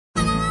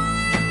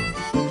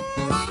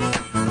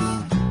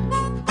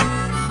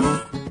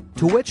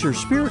to whet your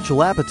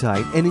spiritual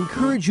appetite and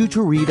encourage you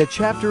to read a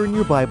chapter in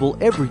your Bible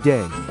every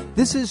day.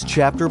 This is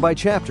Chapter by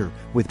Chapter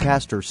with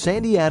Pastor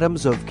Sandy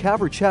Adams of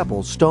Calvary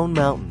Chapel, Stone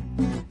Mountain.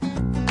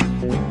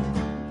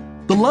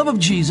 The love of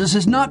Jesus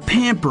is not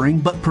pampering,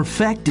 but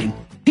perfecting.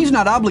 He's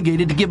not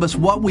obligated to give us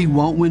what we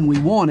want when we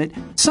want it.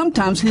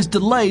 Sometimes His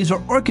delays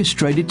are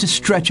orchestrated to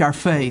stretch our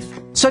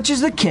faith. Such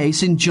is the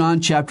case in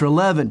John chapter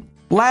 11.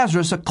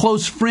 Lazarus, a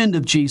close friend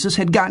of Jesus,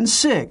 had gotten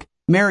sick.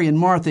 Mary and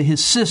Martha,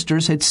 his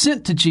sisters, had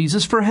sent to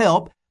Jesus for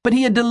help, but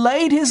he had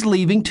delayed his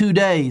leaving 2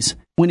 days.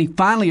 When he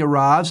finally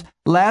arrives,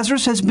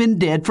 Lazarus has been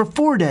dead for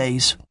 4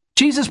 days.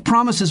 Jesus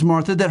promises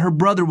Martha that her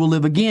brother will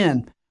live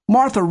again.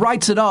 Martha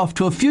writes it off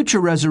to a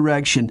future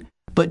resurrection.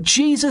 But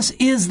Jesus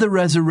is the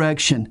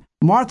resurrection.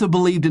 Martha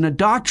believed in a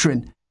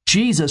doctrine.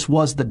 Jesus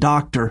was the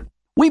doctor.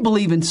 We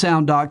believe in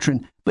sound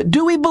doctrine, but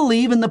do we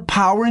believe in the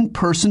power and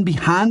person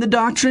behind the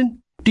doctrine?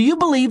 Do you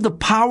believe the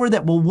power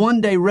that will one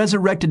day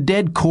resurrect a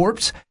dead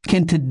corpse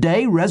can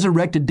today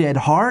resurrect a dead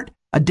heart,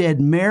 a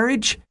dead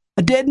marriage,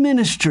 a dead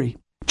ministry?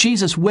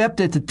 Jesus wept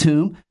at the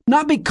tomb,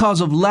 not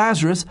because of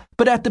Lazarus,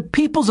 but at the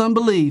people's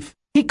unbelief.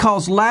 He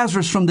calls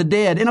Lazarus from the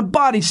dead, and a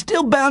body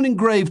still bound in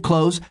grave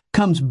clothes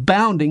comes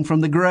bounding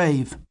from the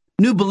grave.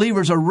 New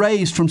believers are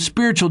raised from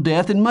spiritual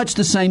death in much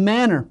the same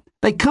manner.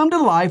 They come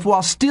to life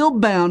while still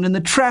bound in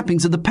the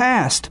trappings of the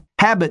past.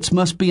 Habits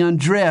must be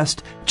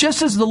undressed,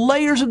 just as the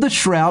layers of the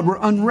shroud were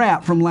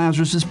unwrapped from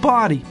Lazarus'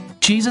 body.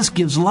 Jesus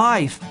gives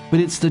life, but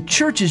it's the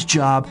church's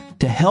job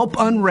to help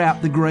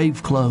unwrap the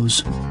grave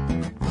clothes.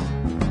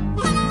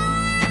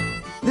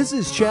 This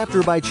is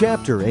Chapter by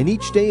Chapter, and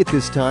each day at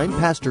this time,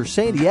 Pastor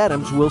Sandy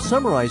Adams will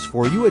summarize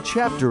for you a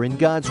chapter in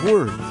God's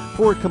Word.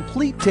 For a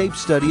complete tape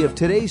study of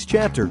today's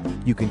chapter,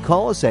 you can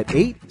call us at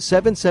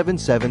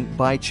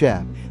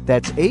 8777-BY-CHAP.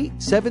 That's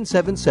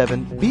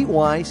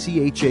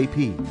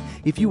 8777-BY-CHAP.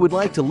 If you would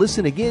like to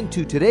listen again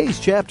to today's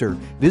chapter,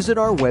 visit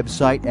our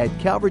website at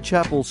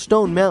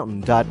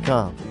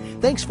calvarychapelstonemountain.com.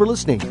 Thanks for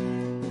listening.